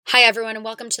Hi, everyone, and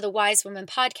welcome to the Wise Women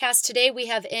Podcast. Today we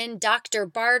have in Dr.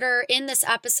 Barter. In this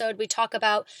episode, we talk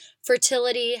about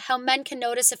fertility, how men can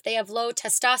notice if they have low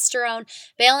testosterone,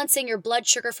 balancing your blood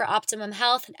sugar for optimum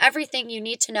health, and everything you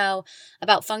need to know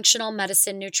about functional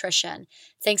medicine nutrition.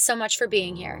 Thanks so much for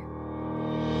being here.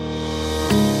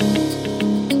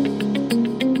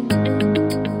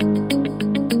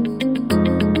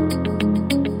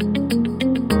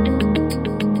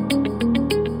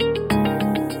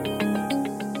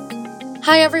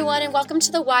 Hi, everyone, and welcome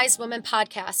to the Wise Women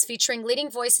Podcast, featuring leading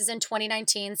voices in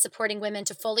 2019, supporting women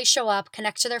to fully show up,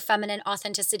 connect to their feminine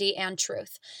authenticity and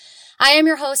truth. I am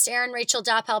your host, Erin Rachel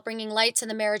Doppelt, bringing light to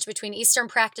the marriage between Eastern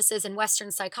practices and Western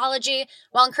psychology,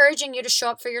 while encouraging you to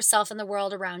show up for yourself and the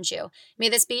world around you. May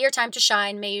this be your time to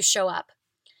shine. May you show up.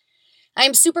 I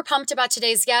am super pumped about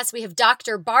today's guest. We have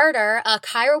Dr. Barter, a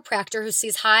chiropractor who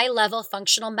sees high-level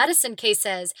functional medicine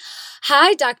cases.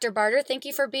 Hi, Dr. Barter. Thank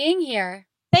you for being here.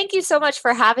 Thank you so much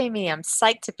for having me. I'm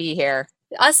psyched to be here.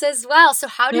 Us as well. So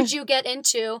how did you get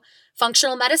into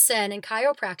functional medicine and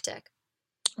chiropractic?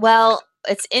 Well,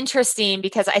 it's interesting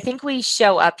because I think we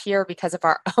show up here because of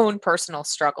our own personal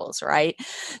struggles, right?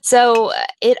 So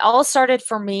it all started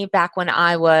for me back when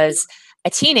I was a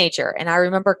teenager. And I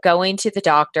remember going to the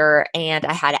doctor and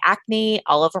I had acne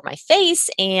all over my face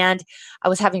and I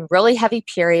was having really heavy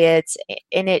periods.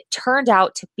 And it turned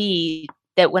out to be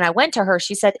that when I went to her,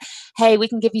 she said, "Hey, we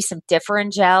can give you some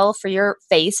Differin gel for your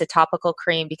face, a topical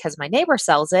cream, because my neighbor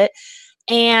sells it.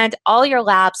 And all your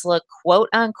labs look, quote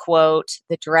unquote,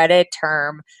 the dreaded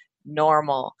term,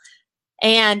 normal."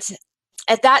 And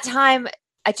at that time,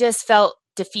 I just felt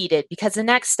defeated because the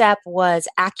next step was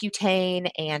Accutane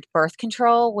and birth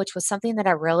control, which was something that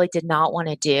I really did not want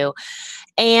to do.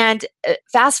 And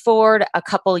fast forward a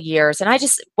couple years, and I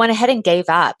just went ahead and gave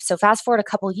up. So fast forward a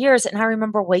couple years, and I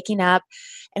remember waking up,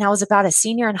 and I was about a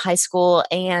senior in high school,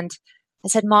 and I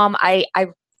said, "Mom, I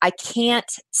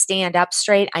can't stand up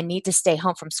straight. I need to stay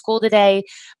home from school today.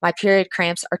 My period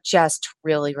cramps are just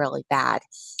really, really bad."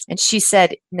 And she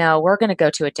said, "No, we're going to go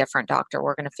to a different doctor.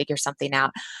 We're going to figure something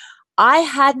out." I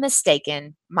had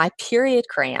mistaken my period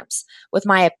cramps with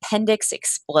my appendix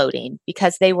exploding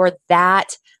because they were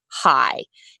that high.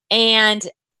 And,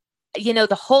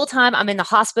 the whole time I'm in the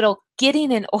hospital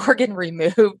getting an organ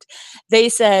removed, they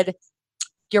said,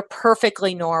 "You're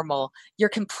perfectly normal. You're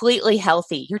completely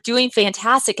healthy. You're doing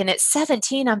fantastic." And at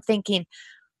 17, I'm thinking,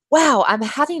 wow, I'm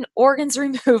having organs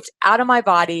removed out of my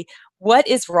body. What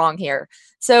is wrong here?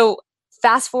 So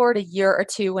fast forward a year or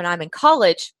two when I'm in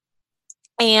college,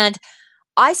 and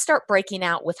I start breaking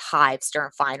out with hives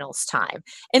during finals time.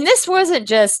 And this wasn't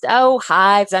just, oh,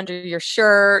 hives under your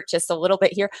shirt, just a little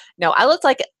bit here. No, I looked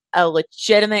like a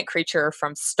legitimate creature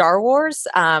from Star Wars.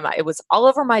 It was all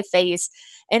over my face.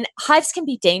 And hives can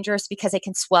be dangerous because they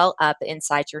can swell up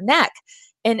inside your neck.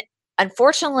 And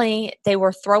unfortunately, they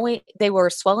were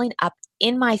swelling up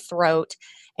in my throat,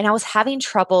 and I was having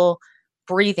trouble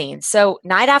breathing. So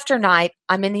night after night,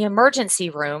 I'm in the emergency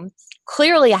room.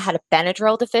 Clearly, I had a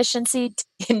Benadryl deficiency.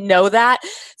 Didn't know that.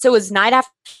 So it was night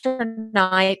after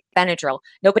night Benadryl.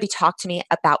 Nobody talked to me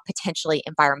about potentially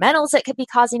environmentals that could be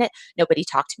causing it. Nobody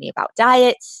talked to me about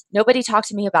diet. Nobody talked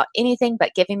to me about anything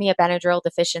but giving me a Benadryl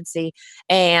deficiency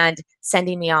and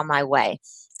sending me on my way.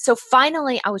 So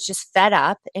finally, I was just fed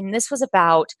up. And this was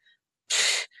about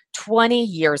 20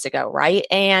 years ago, right?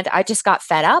 And I just got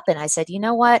fed up and I said, you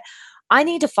know what? I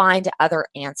need to find other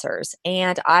answers.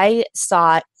 And I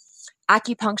sought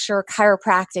acupuncture,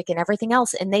 chiropractic, and everything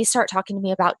else. And they start talking to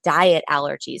me about diet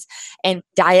allergies and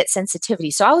diet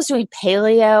sensitivity. So I was doing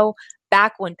paleo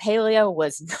back when paleo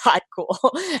was not cool.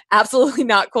 Absolutely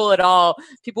not cool at all.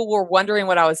 People were wondering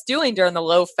what I was doing during the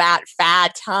low fat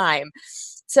fad time.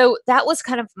 So that was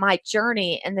kind of my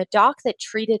journey. And the doc that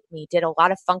treated me did a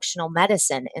lot of functional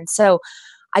medicine. And so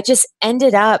I just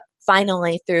ended up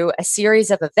finally through a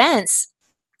series of events,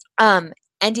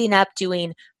 ending up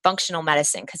doing functional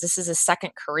medicine because this is a second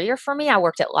career for me. I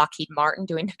worked at Lockheed Martin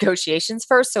doing negotiations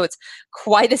first, so it's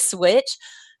quite a switch.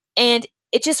 And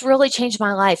it just really changed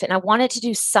my life. And I wanted to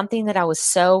do something that I was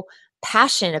so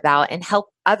passionate about and help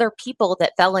other people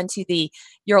that fell into the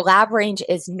your lab range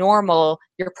is normal,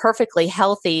 you're perfectly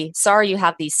healthy, sorry you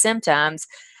have these symptoms,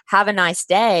 have a nice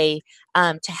day,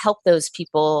 to help those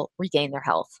people regain their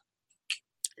health.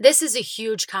 This is a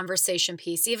huge conversation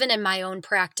piece, even in my own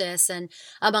practice and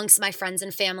amongst my friends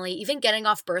and family. Even getting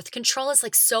off birth control is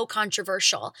like so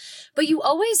controversial. But you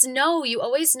always know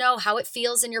how it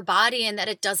feels in your body and that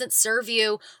it doesn't serve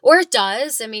you, or it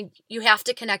does. I mean, you have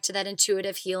to connect to that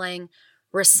intuitive healing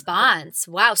response.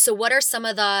 Wow. So what are some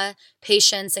of the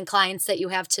patients and clients that you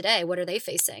have today? What are they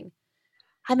facing?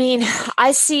 I mean,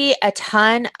 I see a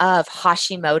ton of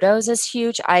Hashimoto's is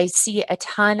huge. I see a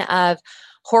ton of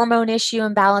hormone issue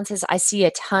imbalances. I see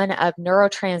a ton of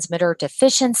neurotransmitter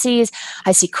deficiencies.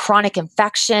 I see chronic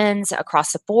infections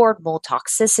across the board, mold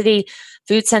toxicity,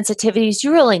 food sensitivities,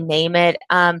 you really name it.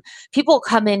 People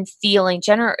come in feeling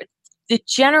the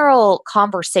general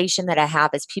conversation that I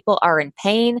have is people are in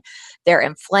pain, they're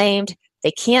inflamed,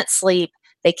 they can't sleep,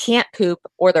 they can't poop,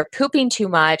 or they're pooping too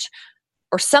much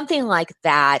or something like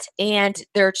that, and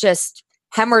they're just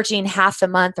hemorrhaging half the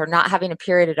month or not having a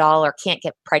period at all or can't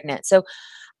get pregnant. So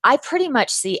I pretty much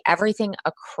see everything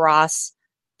across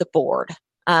the board.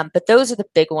 But those are the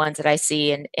big ones that I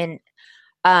see. And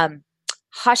um,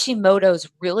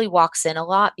 Hashimoto's really walks in a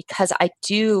lot because I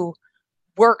do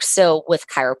work still with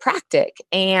chiropractic.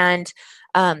 And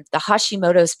the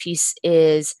Hashimoto's piece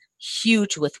is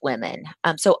huge with women.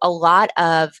 So uh,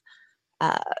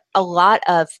 a lot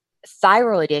of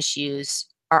thyroid issues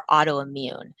are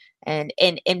autoimmune. And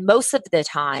most of the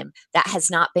time, that has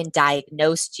not been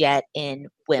diagnosed yet in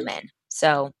women.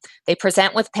 So they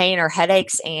present with pain or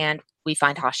headaches, and we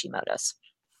find Hashimoto's.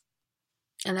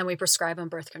 And then we prescribe them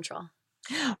birth control.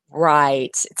 Right.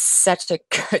 It's such a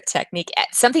good technique.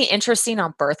 Something interesting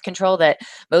on birth control that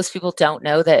most people don't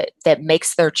know that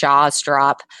makes their jaws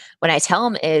drop when I tell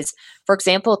them is, for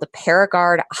example, the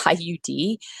Paragard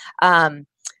IUD. Um,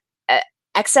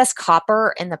 Excess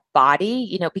copper in the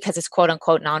body, because it's quote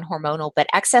unquote non-hormonal, but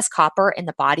excess copper in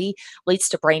the body leads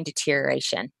to brain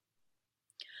deterioration.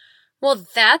 Well,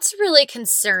 that's really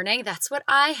concerning. That's what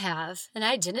I have, and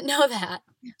I didn't know that.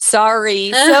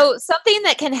 Sorry. So something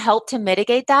that can help to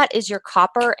mitigate that is your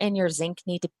copper and your zinc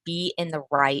need to be in the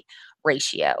right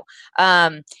ratio.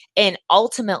 And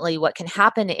ultimately what can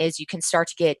happen is you can start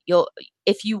to get,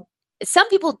 some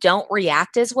people don't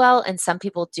react as well and some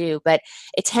people do, but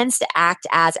it tends to act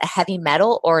as a heavy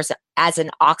metal or as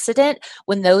an oxidant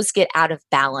when those get out of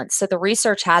balance. So the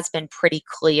research has been pretty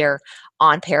clear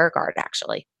on Paragard,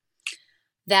 actually.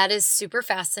 That is super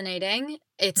fascinating.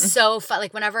 It's so fun.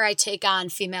 Like whenever I take on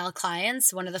female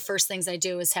clients, one of the first things I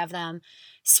do is have them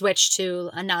switch to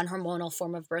a non-hormonal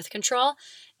form of birth control.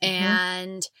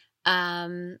 And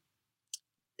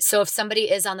so if somebody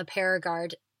is on the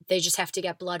Paragard, they just have to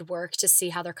get blood work to see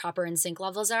how their copper and zinc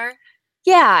levels are.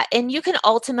 Yeah, and you can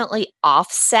ultimately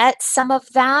offset some of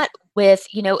that with,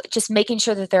 just making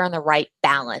sure that they're in the right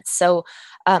balance. So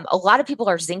a lot of people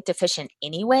are zinc deficient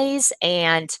anyways,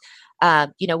 and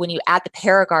when you add the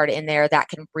Paragard in there, that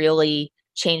can really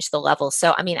change the levels.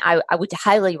 So, I mean, I would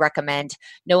highly recommend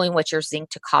knowing what your zinc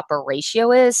to copper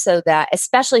ratio is so that,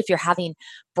 especially if you're having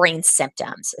brain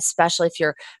symptoms, especially if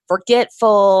you're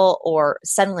forgetful or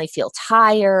suddenly feel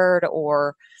tired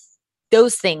or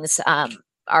those things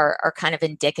are kind of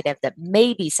indicative that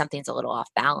maybe something's a little off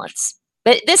balance.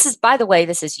 But by the way,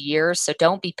 this is years, so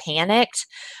don't be panicked.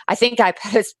 I think I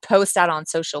put a post out on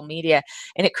social media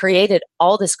and it created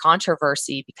all this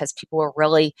controversy because people were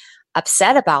really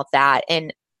upset about that.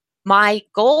 And my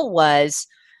goal was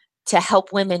to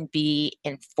help women be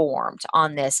informed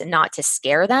on this and not to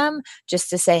scare them, just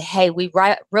to say, hey, we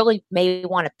really may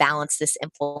want to balance this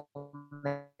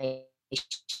inflammation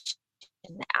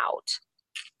out.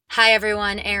 Hi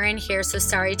everyone, Erin here. So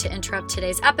sorry to interrupt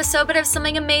today's episode, but I have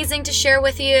something amazing to share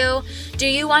with you. Do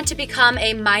you want to become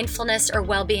a mindfulness or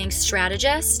well-being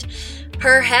strategist?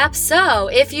 Perhaps so.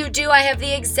 If you do, I have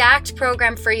the exact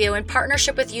program for you. In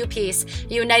partnership with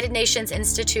UPeace, United Nations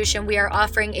institution, we are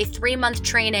offering a 3-month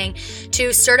training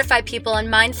to certify people in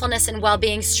mindfulness and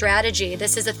well-being strategy.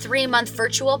 This is a 3-month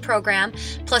virtual program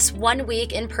plus 1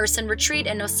 week in-person retreat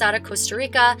in Nosara, Costa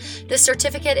Rica. This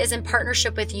certificate is in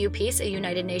partnership with UPeace, a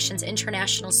United Nations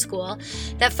international school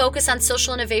that focus on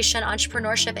social innovation,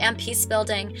 entrepreneurship, and peace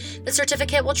building. The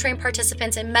certificate will train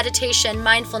participants in meditation,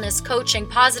 mindfulness, coaching,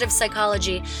 positive psychology,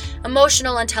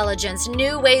 emotional intelligence,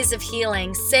 new ways of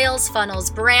healing, sales funnels,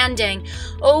 branding,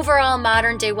 overall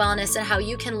modern day wellness, and how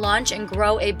you can launch and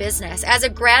grow a business. As a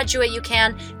graduate, you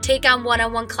can take on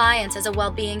one-on-one clients as a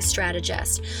well-being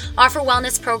strategist, offer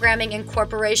wellness programming in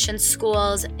corporations,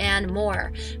 schools, and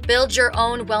more. Build your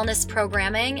own wellness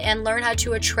programming and learn how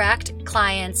to attract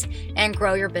clients and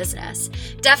grow your business.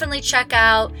 Definitely check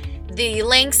out the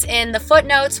links in the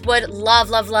footnotes. Would love,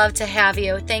 love, love to have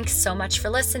you. Thanks so much for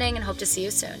listening and hope to see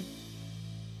you soon.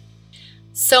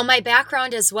 So my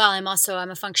background as well, I'm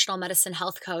a functional medicine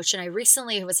health coach. And I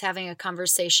recently was having a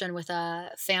conversation with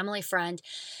a family friend,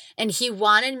 and he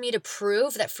wanted me to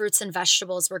prove that fruits and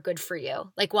vegetables were good for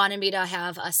you. Like wanted me to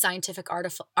have a scientific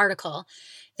article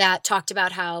that talked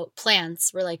about how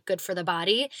plants were like good for the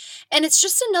body. And it's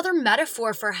just another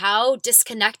metaphor for how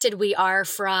disconnected we are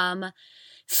from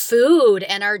food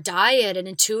and our diet and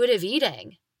intuitive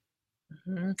eating.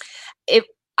 Mhm.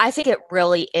 I think it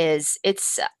really is.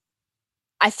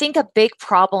 I think a big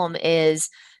problem is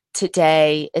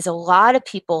today is a lot of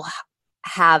people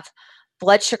have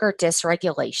blood sugar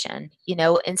dysregulation,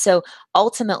 and so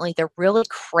ultimately they're really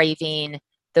craving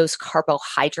those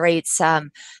carbohydrates.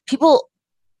 People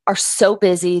are so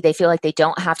busy, they feel like they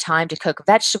don't have time to cook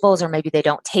vegetables, or maybe they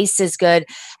don't taste as good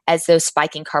as those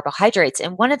spiking carbohydrates.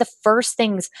 And one of the first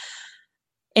things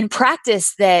in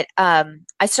practice that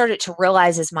I started to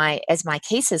realize as my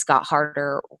cases got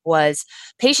harder was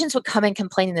patients would come in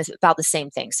complaining about the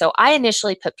same thing. So I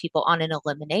initially put people on an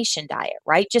elimination diet,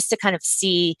 right, just to kind of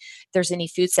see if there's any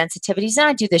food sensitivities. And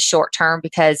I do this short term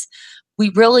because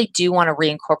we really do want to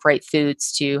reincorporate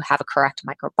foods to have a correct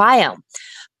microbiome.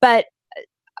 But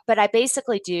but I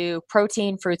basically do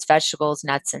protein, fruits, vegetables,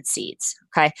 nuts, and seeds.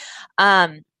 Okay.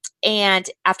 And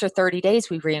after 30 days,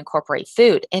 we reincorporate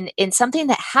food. And in something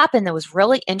that happened that was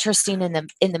really interesting in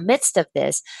the midst of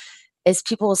this is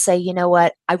people will say, you know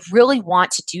what, I really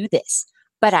want to do this,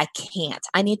 but I can't.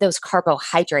 I need those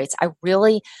carbohydrates. I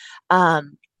really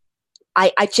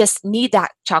I just need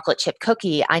that chocolate chip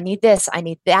cookie. I need this, I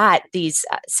need that, these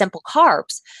simple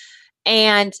carbs.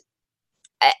 And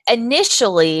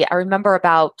initially, I remember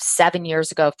about 7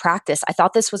 years ago of practice, I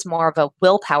thought this was more of a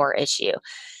willpower issue.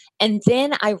 And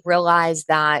then I realized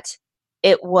that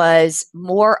it was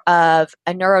more of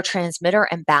a neurotransmitter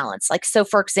imbalance. Like, so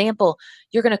for example,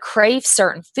 you're going to crave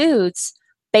certain foods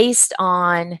based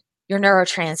on your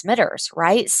neurotransmitters,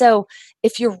 right? So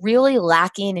if you're really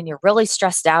lacking and you're really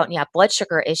stressed out and you have blood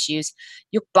sugar issues,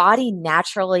 your body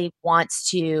naturally wants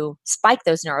to spike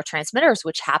those neurotransmitters,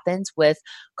 which happens with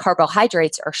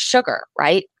carbohydrates or sugar,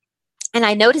 right? And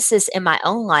I noticed this in my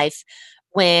own life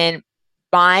when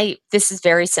this is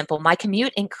very simple. My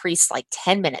commute increased like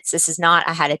 10 minutes. This is not,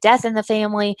 I had a death in the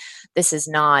family. This is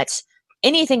not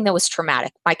anything that was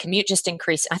traumatic. My commute just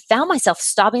increased. I found myself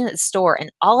stopping at the store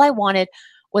and all I wanted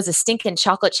was a stinking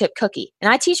chocolate chip cookie.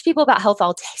 And I teach people about health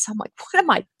all day. So I'm like, what am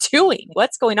I doing?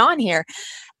 What's going on here?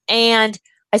 And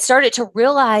I started to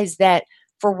realize that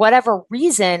for whatever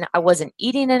reason, I wasn't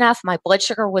eating enough. My blood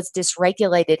sugar was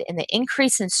dysregulated, and the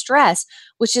increase in stress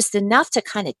was just enough to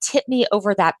kind of tip me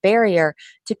over that barrier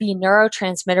to be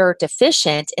neurotransmitter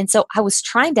deficient. And so I was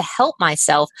trying to help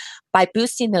myself by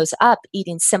boosting those up,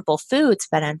 eating simple foods.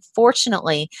 But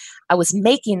unfortunately, I was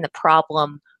making the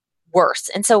problem worse.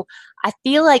 And so I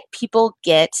feel like people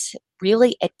get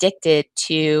really addicted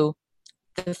to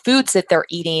the foods that they're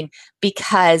eating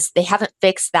because they haven't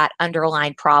fixed that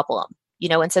underlying problem.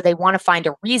 And so they want to find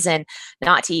a reason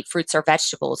not to eat fruits or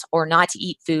vegetables, or not to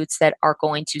eat foods that are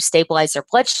going to stabilize their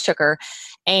blood sugar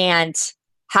and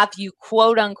have you,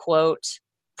 quote unquote,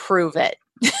 prove it.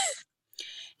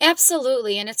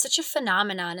 Absolutely. And it's such a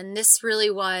phenomenon. And this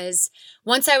really was,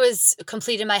 once I was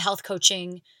completed my health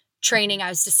coaching training, I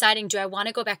was deciding, do I want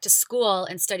to go back to school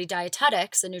and study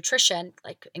dietetics and nutrition,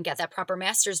 and get that proper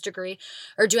master's degree,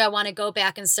 or do I want to go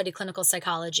back and study clinical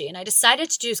psychology? And I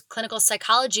decided to do clinical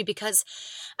psychology because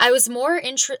I was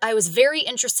very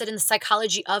interested in the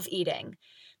psychology of eating,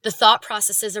 the thought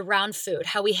processes around food,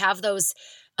 how we have those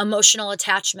emotional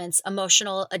attachments,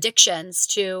 emotional addictions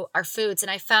to our foods. And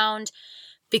I found,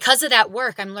 because of that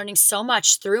work, I'm learning so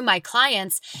much through my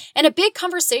clients. And a big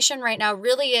conversation right now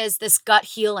really is this gut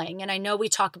healing. And I know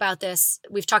we've talked about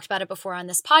it before on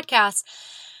this podcast,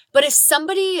 but if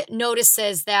somebody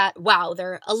notices that, wow,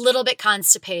 they're a little bit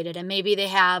constipated and maybe they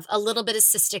have a little bit of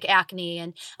cystic acne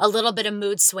and a little bit of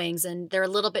mood swings and they're a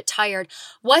little bit tired,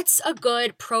 what's a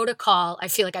good protocol? I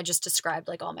feel like I just described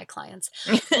like all my clients.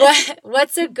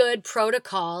 What's a good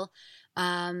protocol?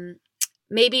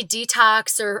 Maybe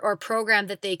detox or program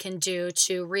that they can do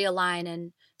to realign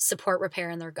and support repair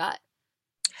in their gut?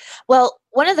 Well,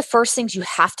 one of the first things you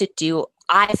have to do,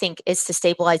 I think, is to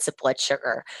stabilize the blood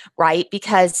sugar, right?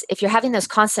 Because if you're having those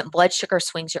constant blood sugar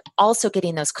swings, you're also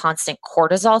getting those constant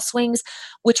cortisol swings,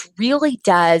 which really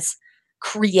does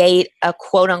create a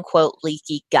quote unquote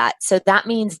leaky gut. So that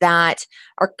means that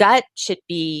our gut should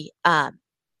be,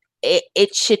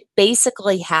 it should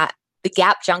basically have, the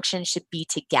gap junction should be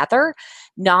together,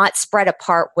 not spread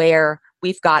apart where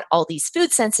we've got all these food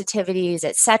sensitivities,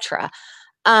 etc.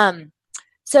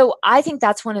 So I think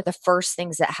that's one of the first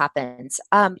things that happens.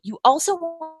 You also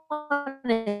want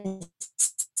to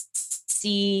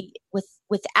see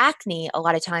with acne, a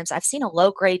lot of times I've seen a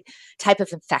low grade type of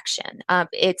infection.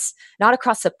 It's not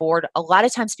across the board. A lot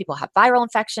of times people have viral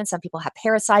infections. Some people have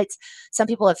parasites. Some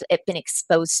people have been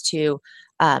exposed to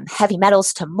heavy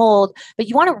metals, to mold. But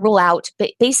you want to rule out,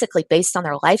 basically based on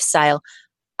their lifestyle,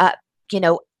 you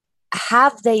know,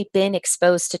 have they been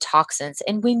exposed to toxins?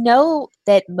 And we know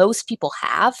that most people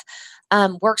have.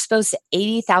 We're exposed to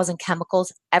 80,000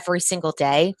 chemicals every single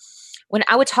day. When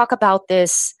I would talk about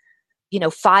this,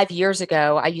 5 years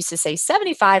ago, I used to say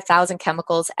 75,000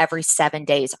 chemicals every 7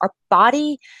 days. Our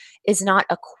body is not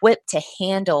equipped to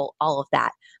handle all of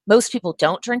that. Most people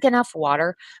don't drink enough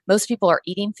water. Most people are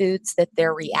eating foods that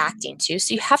they're reacting to.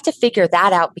 So you have to figure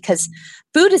that out, because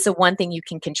food is the one thing you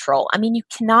can control. I mean, you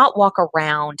cannot walk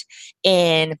around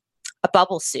in a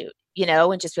bubble suit,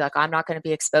 and just be like, I'm not going to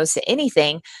be exposed to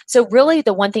anything. So really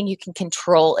the one thing you can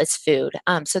control is food.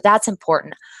 So that's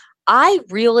important. I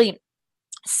really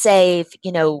save,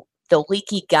 the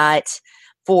leaky gut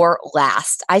for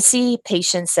last. I see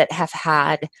patients that have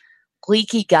had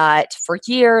leaky gut for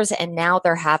years, and now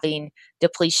they're having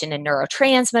depletion in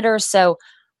neurotransmitters. So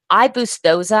I boost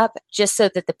those up just so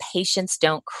that the patients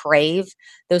don't crave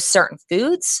those certain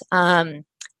foods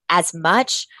as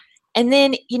much. And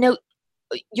then,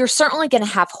 you're certainly going to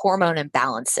have hormone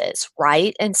imbalances,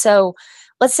 right? And so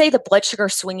let's say the blood sugar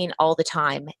is swinging all the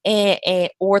time,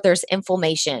 or there's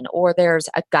inflammation, or there's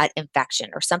a gut infection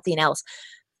or something else.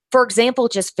 For example,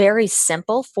 just very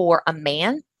simple for a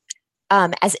man,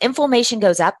 as inflammation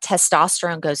goes up,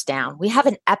 testosterone goes down. We have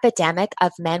an epidemic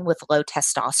of men with low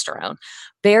testosterone,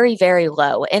 very, very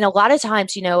low. And a lot of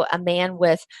times, a man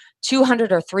with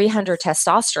 200 or 300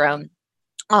 testosterone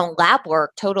on lab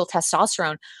work, total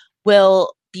testosterone,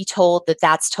 will be told that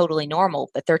that's totally normal,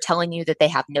 but they're telling you that they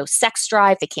have no sex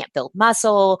drive, they can't build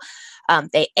muscle,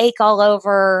 they ache all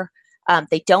over,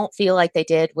 they don't feel like they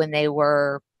did when they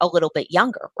were a little bit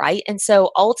younger, right? And so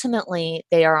ultimately,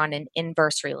 they are on an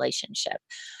inverse relationship.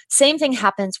 Same thing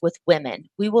happens with women.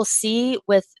 We will see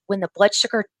when the blood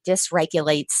sugar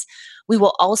dysregulates, we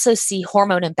will also see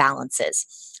hormone imbalances.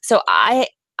 So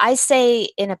I say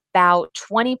in about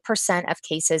 20% of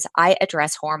cases, I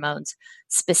address hormones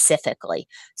specifically.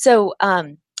 So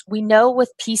we know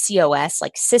with PCOS,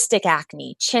 like cystic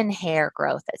acne, chin hair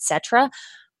growth, etc.,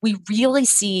 we really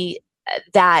see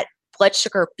that blood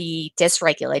sugar be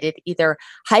dysregulated, either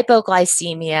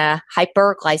hypoglycemia,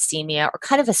 hyperglycemia, or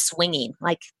kind of a swinging.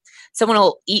 Like someone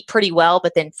will eat pretty well,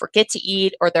 but then forget to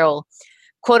eat, or they'll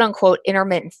quote unquote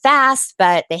intermittent fast,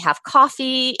 but they have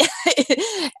coffee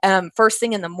first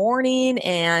thing in the morning,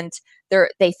 and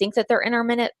they think that they're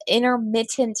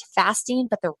intermittent fasting,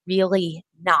 but they're really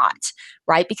not,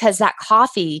 right? Because that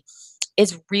coffee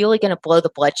is really going to blow the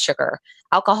blood sugar.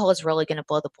 Alcohol is really going to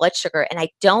blow the blood sugar. And I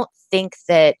don't think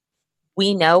that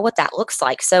we know what that looks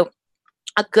like. So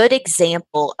a good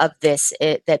example of this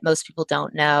that most people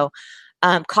don't know,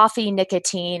 coffee,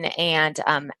 nicotine, and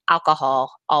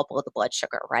alcohol all blow the blood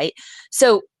sugar, right?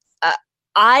 So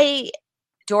I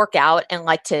dork out and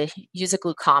like to use a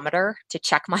glucometer to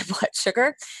check my blood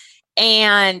sugar.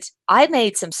 And I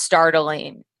made some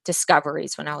startling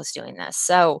discoveries when I was doing this.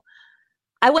 So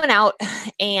I went out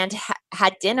and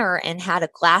had dinner and had a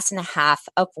glass and a half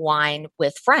of wine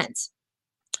with friends.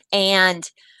 And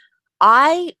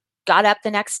I got up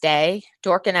the next day,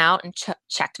 dorking out, and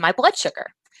checked my blood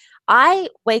sugar. I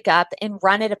wake up and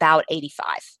run at about 85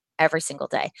 every single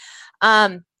day.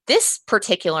 This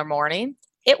particular morning,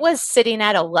 it was sitting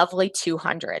at a lovely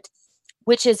 200,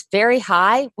 which is very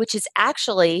high, which is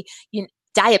actually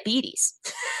diabetes.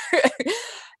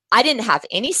 I didn't have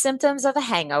any symptoms of a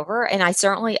hangover, and I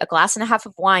certainly, a glass and a half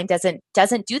of wine doesn't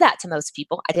do that to most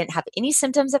people. I didn't have any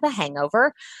symptoms of a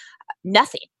hangover,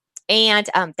 nothing. And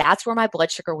that's where my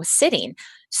blood sugar was sitting.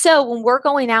 So when we're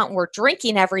going out and we're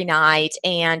drinking every night,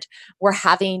 and we're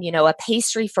having, a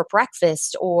pastry for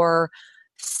breakfast or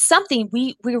something,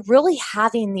 we're really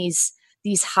having these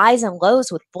highs and lows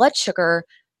with blood sugar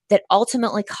that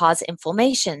ultimately cause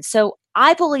inflammation. So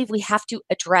I believe we have to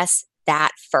address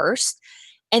that first.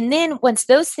 And then once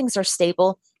those things are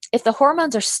stable, if the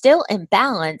hormones are still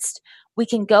imbalanced, we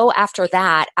can go after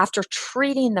that, after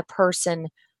treating the person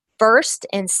first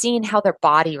and seeing how their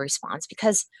body responds,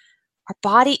 because our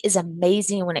body is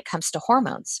amazing when it comes to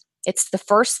hormones. It's the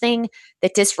first thing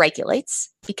that dysregulates,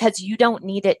 because you don't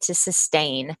need it to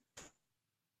sustain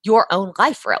your own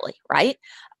life, really, right?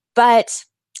 But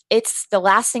it's the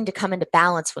last thing to come into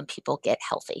balance when people get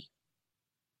healthy.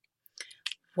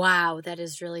 Wow, that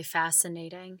is really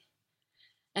fascinating.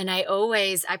 And I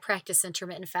practice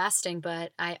intermittent fasting,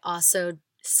 but I also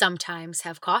sometimes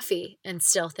have coffee and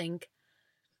still think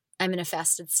I'm in a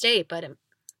fasted state, but it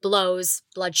blows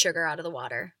blood sugar out of the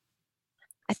water.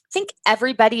 I think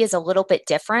everybody is a little bit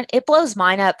different. It blows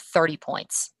mine up 30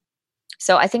 points.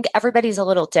 So I think everybody's a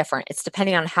little different. It's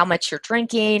depending on how much you're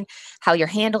drinking, how you're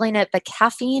handling it, but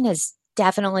caffeine is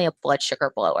definitely a blood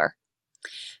sugar blower.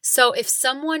 So if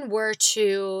someone were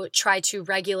to try to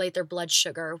regulate their blood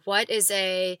sugar, what is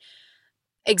a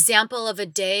example of a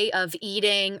day of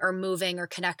eating or moving or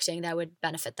connecting that would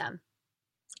benefit them?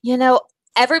 You know,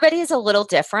 everybody is a little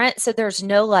different, so there's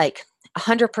no like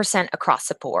 100% across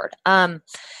the board. And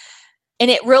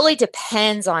it really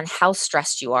depends on how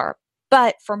stressed you are.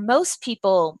 But for most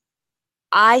people,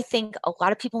 I think a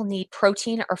lot of people need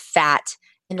protein or fat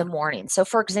in the morning. So,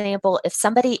 for example, if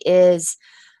somebody is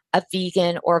a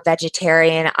vegan or a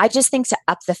vegetarian, I just think to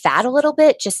up the fat a little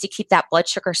bit just to keep that blood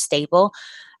sugar stable.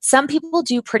 Some people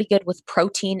do pretty good with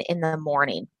protein in the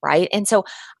morning, right? And so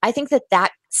I think that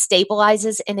that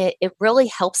stabilizes and it really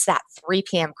helps that 3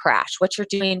 p.m. crash. What you're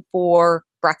doing for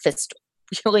breakfast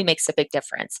really makes a big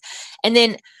difference. And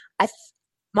then I,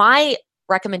 my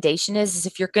recommendation is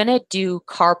if you're going to do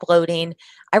carb loading,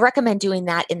 I recommend doing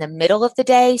that in the middle of the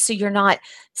day so you're not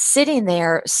sitting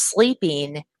there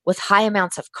sleeping with high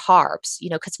amounts of carbs,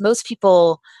 because most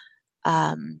people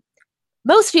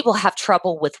have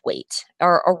trouble with weight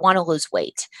or want to lose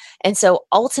weight. And so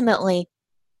ultimately,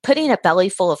 putting a belly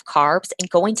full of carbs and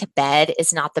going to bed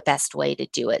is not the best way to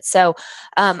do it. So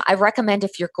I recommend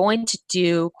if you're going to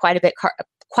do quite a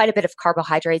bit of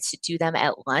carbohydrates to do them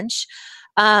at lunch.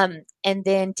 And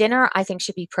then dinner, I think,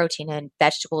 should be protein and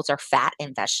vegetables or fat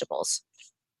and vegetables.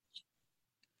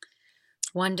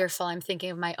 Wonderful. I'm thinking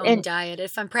of my own And diet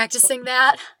if I'm practicing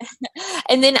that.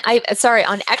 and then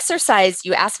on exercise,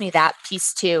 you asked me that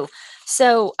piece too.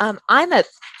 So I'm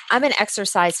an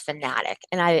exercise fanatic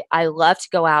and I love to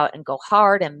go out and go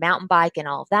hard and mountain bike and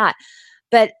all of that.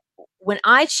 But when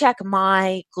I check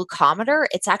my glucometer,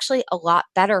 it's actually a lot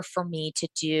better for me to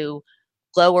do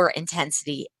lower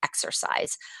intensity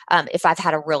exercise if I've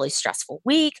had a really stressful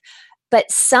week. But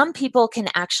some people can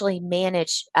actually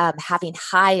manage having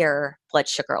higher blood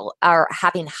sugar or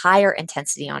having higher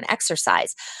intensity on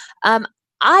exercise.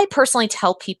 I personally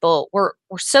tell people we're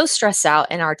so stressed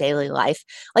out in our daily life.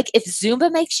 Like if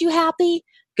Zumba makes you happy,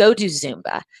 go do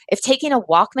Zumba. If taking a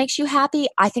walk makes you happy,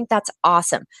 I think that's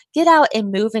awesome. Get out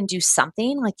and move and do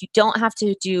something. Like you don't have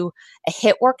to do a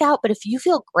HIIT workout, but if you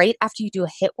feel great after you do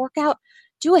a HIIT workout,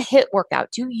 do a HIIT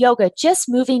workout, do yoga. Just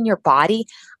moving your body,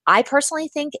 I personally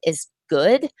think is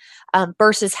good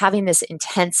versus having this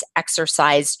intense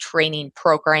exercise training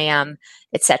program,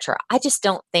 etc. I just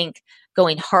don't think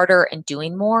going harder and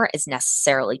doing more is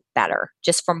necessarily better,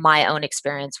 just from my own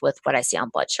experience with what I see on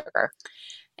blood sugar.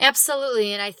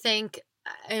 Absolutely. And I think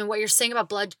and what you're saying about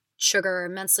blood sugar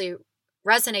immensely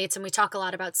resonates. And we talk a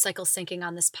lot about cycle syncing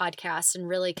on this podcast and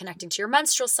really connecting to your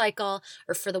menstrual cycle,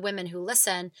 or for the women who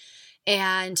listen,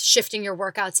 and shifting your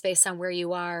workouts based on where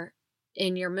you are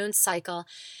in your moon cycle.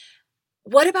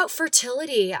 What about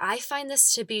fertility? I find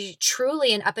this to be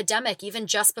truly an epidemic. Even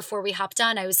just before we hopped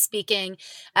on, I was speaking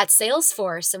at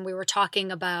Salesforce and we were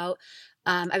talking about,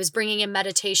 I was bringing in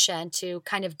meditation to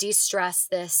kind of de stress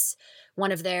this,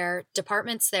 one of their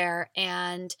departments there.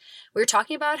 And we were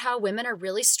talking about how women are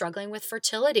really struggling with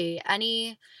fertility.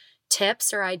 Any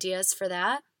tips or ideas for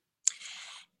that?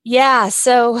 Yeah,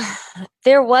 so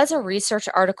there was a research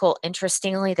article,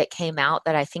 interestingly, that came out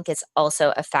that I think is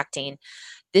also affecting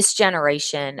this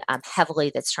generation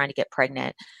heavily that's trying to get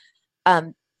pregnant.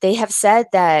 They have said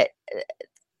that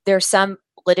there's some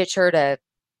literature that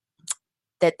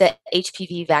the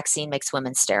HPV vaccine makes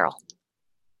women sterile.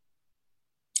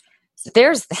 So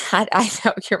there's that. I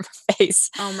know your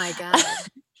face. Oh my God.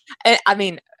 I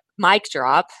mean, mic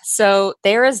drop. So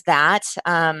there is that.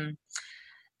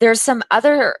 There's some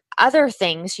other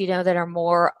things, that are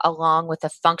more along with the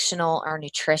functional or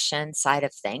nutrition side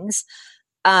of things.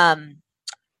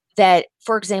 That,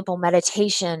 for example,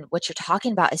 meditation, what you're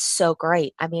talking about is so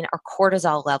great. I mean, our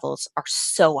cortisol levels are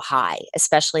so high,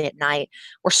 especially at night.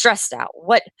 We're stressed out.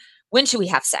 When should we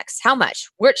have sex? How much?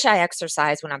 Where should I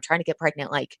exercise when I'm trying to get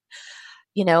pregnant?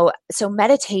 So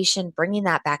meditation, bringing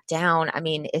that back down, I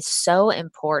mean, is so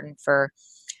important for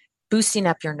boosting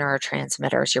up your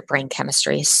neurotransmitters, your brain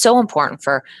chemistry is so important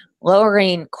for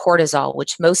lowering cortisol,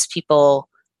 which most people,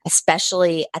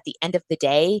 especially at the end of the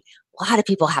day, a lot of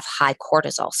people have high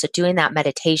cortisol. So doing that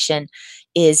meditation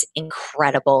is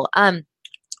incredible.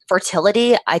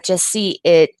 Fertility, I just see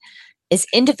it is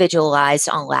individualized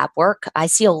on lab work. I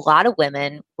see a lot of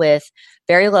women with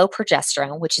very low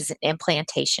progesterone, which is an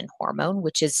implantation hormone,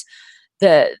 which is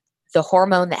the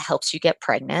hormone that helps you get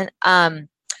pregnant.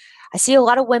 I see a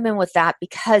lot of women with that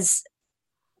because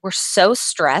we're so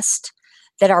stressed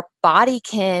that our body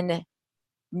can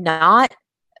not.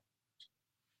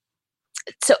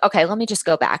 So, okay, let me just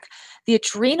go back. The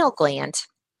adrenal gland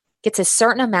gets a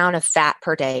certain amount of fat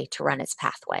per day to run its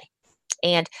pathway.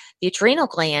 And the adrenal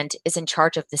gland is in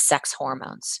charge of the sex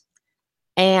hormones.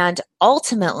 And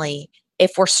ultimately,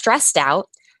 if we're stressed out,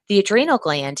 the adrenal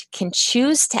gland can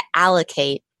choose to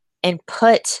allocate and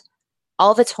put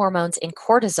all of its hormones in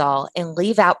cortisol and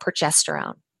leave out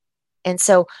progesterone. And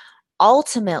so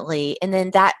ultimately, and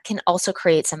then that can also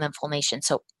create some inflammation.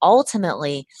 So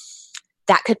ultimately,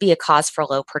 that could be a cause for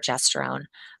low progesterone,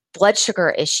 blood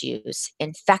sugar issues,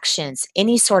 infections,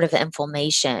 any sort of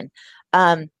inflammation.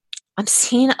 I'm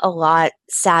seeing a lot,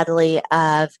 sadly,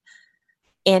 of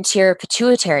anterior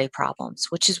pituitary problems,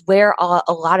 which is where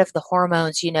a lot of the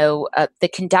hormones, the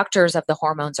conductors of the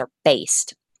hormones are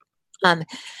based. And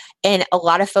a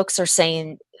lot of folks are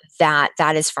saying that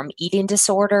that is from eating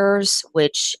disorders,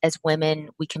 which as women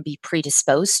we can be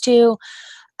predisposed to.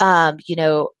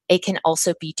 It can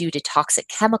also be due to toxic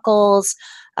chemicals,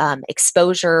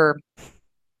 exposure,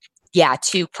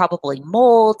 to probably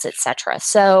molds, etc.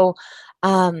 So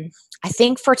I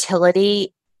think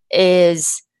fertility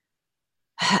is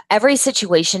every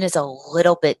situation is a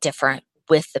little bit different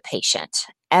with the patient.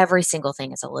 Every single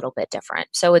thing is a little bit different.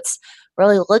 So it's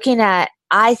really looking at,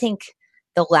 I think,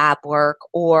 the lab work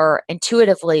or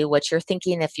intuitively what you're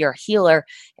thinking if you're a healer,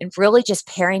 and really just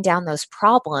paring down those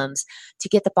problems to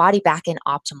get the body back in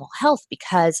optimal health.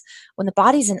 Because when the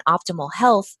body's in optimal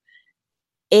health,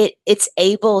 it's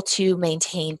able to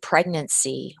maintain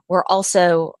pregnancy. We're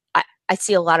also, I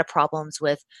see a lot of problems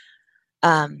with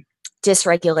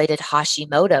dysregulated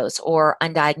Hashimoto's or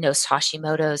undiagnosed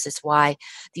Hashimoto's is why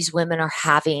these women are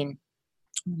having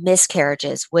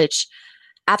miscarriages, which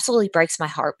absolutely breaks my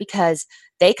heart because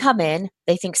they come in,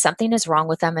 they think something is wrong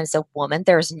with them as a woman.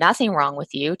 There's nothing wrong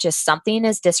with you, just something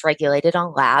is dysregulated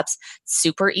on labs,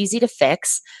 super easy to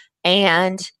fix.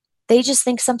 And they just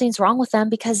think something's wrong with them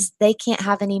because they can't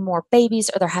have any more babies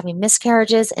or they're having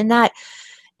miscarriages. And that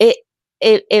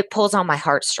it pulls on my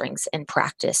heartstrings in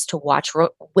practice to watch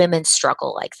women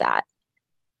struggle like that.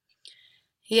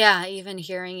 Yeah, even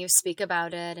hearing you speak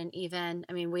about it, and even,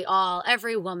 I mean,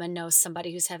 every woman knows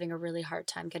somebody who's having a really hard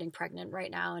time getting pregnant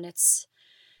right now, and it's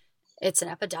an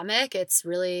epidemic. It's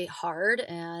really hard,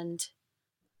 and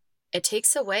it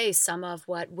takes away some of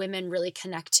what women really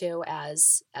connect to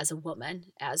as a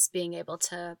woman, as being able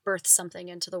to birth something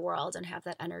into the world and have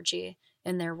that energy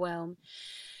in their womb.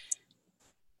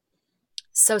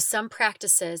 So some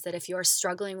practices that if you're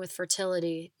struggling with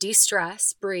fertility,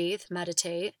 de-stress, breathe,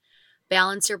 meditate,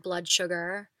 balance your blood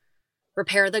sugar,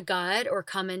 repair the gut, or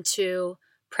come into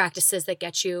practices that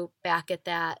get you back at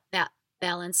that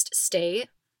balanced state.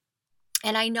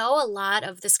 And I know a lot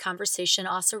of this conversation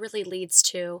also really leads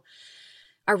to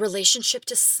our relationship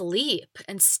to sleep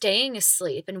and staying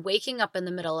asleep and waking up in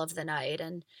the middle of the night.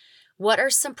 And what are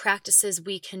some practices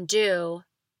we can do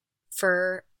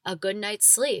for a good night's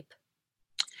sleep?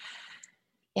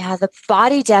 Yeah, the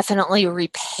body definitely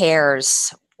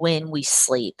repairs when we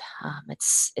sleep.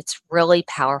 It's really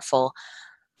powerful.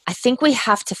 I think we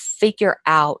have to figure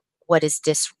out what is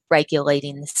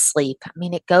dysregulating the sleep. I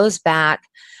mean, it goes back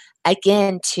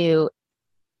again to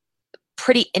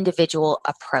pretty individual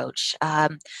approach.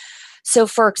 So,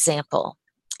 for example,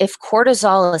 if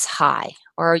cortisol is high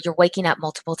or you're waking up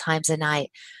multiple times a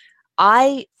night,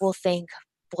 I will think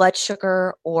blood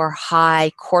sugar or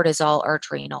high cortisol or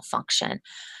adrenal function.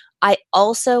 I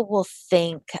also will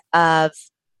think of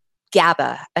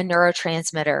GABA, a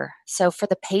neurotransmitter. So for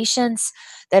the patients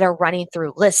that are running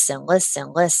through lists and lists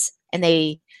and lists, and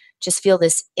they just feel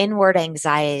this inward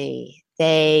anxiety,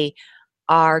 they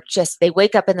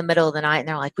wake up in the middle of the night and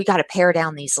they're like, we got to pare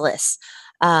down these lists.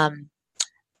 I'm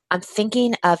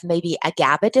thinking of maybe a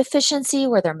GABA deficiency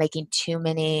where they're making too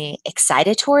many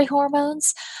excitatory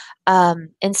hormones.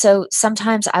 And so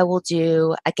sometimes I will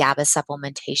do a GABA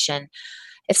supplementation.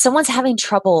 If someone's having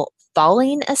trouble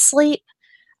falling asleep,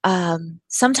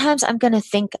 sometimes I'm going to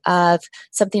think of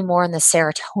something more in the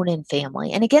serotonin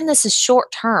family. And again, this is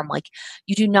short term. Like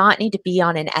you do not need to be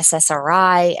on an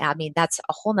SSRI. I mean, that's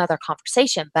a whole nother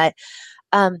conversation, but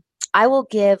I will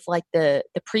give like the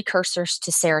precursors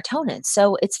to serotonin.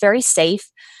 So it's very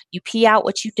safe. You pee out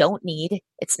what you don't need.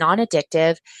 It's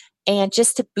non-addictive. And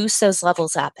just to boost those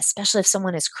levels up, especially if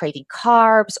someone is craving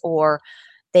carbs or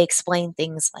they explain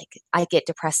things like, I get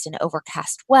depressed in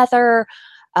overcast weather.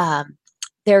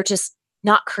 They're just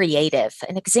not creative.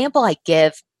 An example I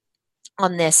give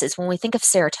on this is when we think of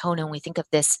serotonin, we think of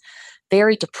this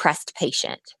very depressed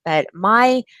patient. But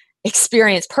my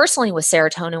experience personally with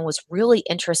serotonin was really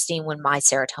interesting when my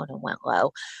serotonin went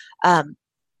low.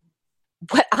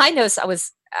 What I noticed,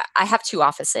 I have 2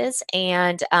 offices,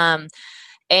 and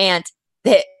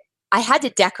that I had to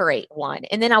decorate one,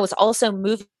 and then I was also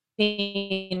moving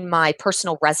my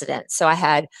personal residence. So I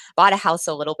had bought a house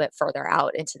a little bit further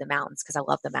out into the mountains because I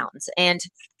love the mountains. And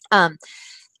Um,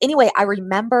 anyway, I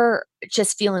remember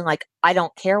just feeling like, I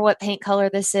don't care what paint color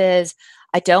this is.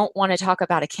 I don't want to talk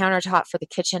about a countertop for the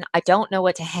kitchen. I don't know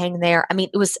what to hang there. I mean,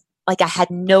 it was like I had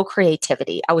no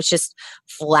creativity. I was just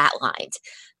flatlined.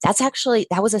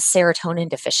 That was a serotonin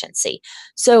deficiency.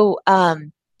 So,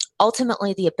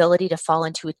 ultimately, the ability to fall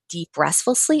into a deep,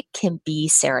 restful sleep can be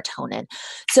serotonin.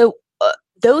 So,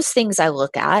 those things I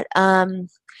look at.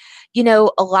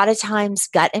 A lot of times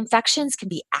gut infections can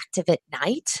be active at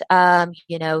night.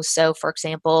 So for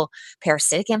example,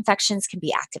 parasitic infections can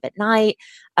be active at night.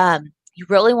 You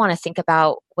really want to think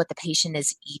about what the patient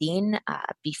is eating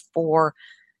before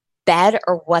bed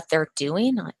or what they're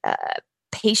doing.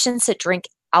 Patients that drink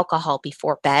alcohol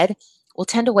before bed will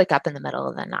tend to wake up in the middle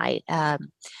of the night.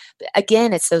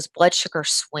 Again, it's those blood sugar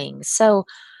swings. So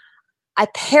I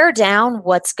pare down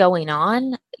what's going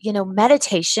on.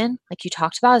 Meditation, like you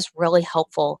talked about, is really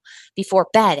helpful before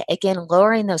bed. Again,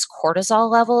 lowering those cortisol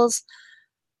levels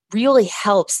really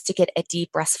helps to get a deep,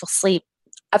 restful sleep.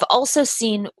 I've also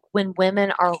seen when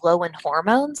women are low in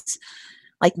hormones,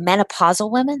 like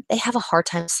menopausal women, they have a hard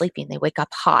time sleeping. They wake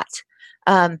up hot.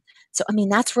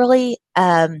 That's really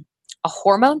a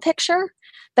hormone picture.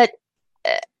 But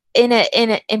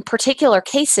in particular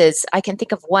cases, I can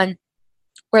think of one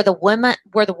where the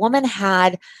woman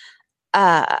had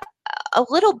a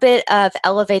little bit of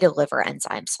elevated liver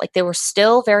enzymes. Like they were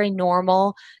still very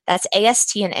normal. That's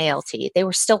AST and ALT. They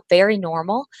were still very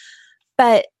normal,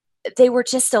 but they were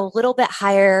just a little bit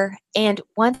higher. And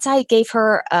once I gave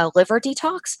her a liver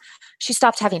detox, she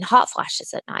stopped having hot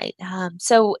flashes at night.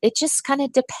 So it just kind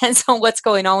of depends on what's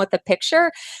going on with the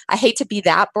picture. I hate to be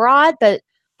that broad, but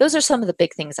those are some of the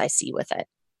big things I see with it.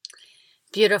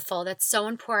 Beautiful. That's so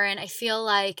important. I feel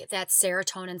like that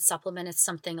serotonin supplement is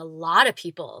something a lot of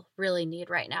people really need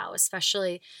right now,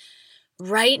 especially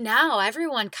right now.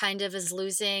 Everyone kind of is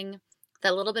losing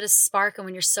that little bit of spark. And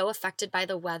when you're so affected by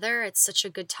the weather, it's such a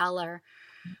good teller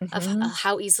of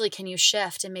how easily can you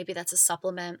shift. And maybe that's a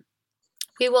supplement.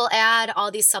 We will add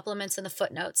all these supplements in the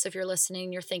footnotes. If you're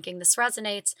listening, you're thinking this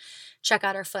resonates, check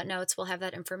out our footnotes. We'll have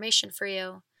that information for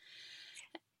you.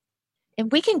 And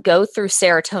we can go through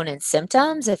serotonin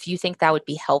symptoms if you think that would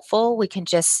be helpful. We can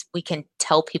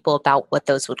tell people about what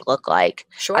those would look like.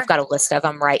 Sure. I've got a list of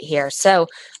them right here. So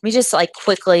let me just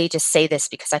quickly just say this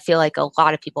because I feel like a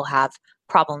lot of people have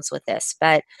problems with this.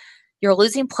 But you're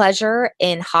losing pleasure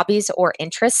in hobbies or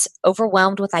interests,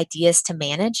 overwhelmed with ideas to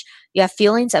manage. You have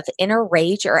feelings of inner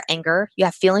rage or anger. You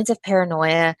have feelings of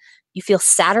paranoia. You feel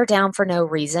sad or down for no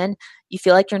reason. You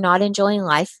feel like you're not enjoying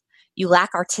life. You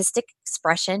lack artistic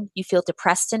expression. You feel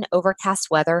depressed in overcast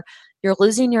weather. You're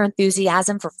losing your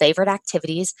enthusiasm for favorite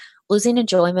activities, losing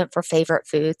enjoyment for favorite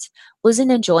foods, losing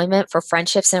enjoyment for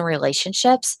friendships and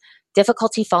relationships,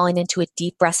 difficulty falling into a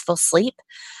deep, restful sleep,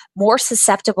 more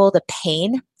susceptible to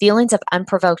pain, feelings of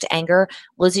unprovoked anger,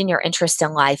 losing your interest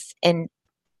in life. And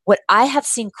what I have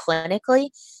seen clinically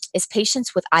is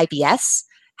patients with IBS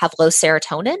have low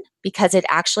serotonin because it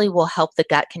actually will help the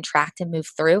gut contract and move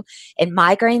through. And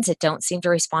migraines that don't seem to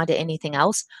respond to anything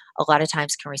else, a lot of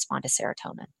times can respond to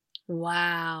serotonin.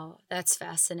 Wow, that's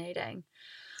fascinating.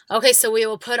 Okay, so we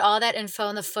will put all that info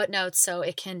in the footnotes so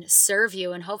it can serve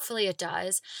you, and hopefully it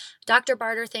does. Dr.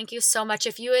 Barter, thank you so much.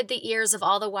 If you had the ears of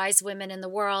all the wise women in the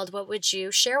world, what would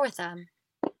you share with them?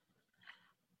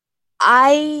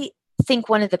 I think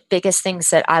one of the biggest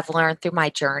things that I've learned through my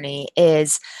journey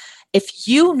is if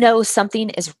you know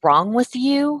something is wrong with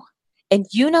you and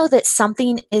you know that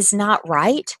something is not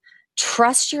right,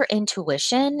 trust your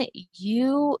intuition.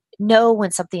 You know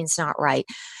when something's not right.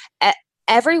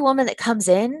 Every woman that comes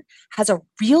in has a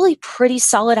really pretty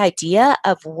solid idea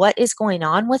of what is going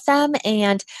on with them,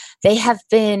 and they have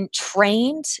been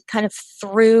trained kind of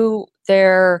through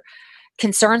their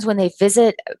concerns when they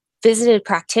visited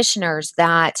practitioners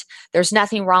that there's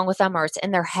nothing wrong with them or it's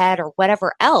in their head or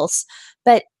whatever else.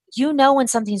 But you know when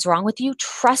something's wrong with you,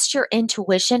 trust your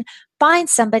intuition, find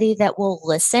somebody that will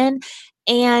listen.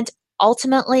 And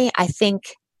ultimately, I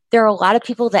think there are a lot of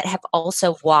people that have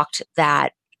also walked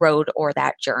that road or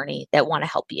that journey that want to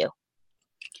help you.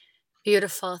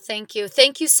 Beautiful. Thank you.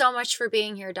 Thank you so much for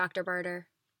being here, Dr. Barter.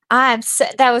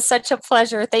 That was such a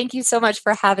pleasure. Thank you so much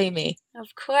for having me.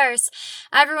 Of course.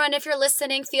 Everyone, if you're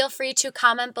listening, feel free to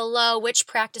comment below which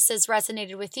practices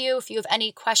resonated with you. If you have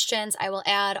any questions, I will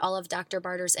add all of Dr.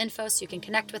 Barter's info so you can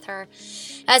connect with her.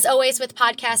 As always with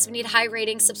podcasts, we need high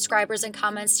ratings, subscribers, and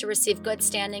comments to receive good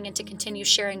standing and to continue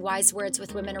sharing wise words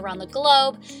with women around the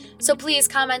globe. So please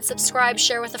comment, subscribe,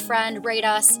 share with a friend, rate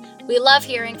us. We love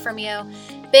hearing from you.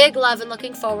 Big love and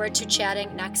looking forward to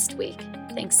chatting next week.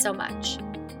 Thanks so much.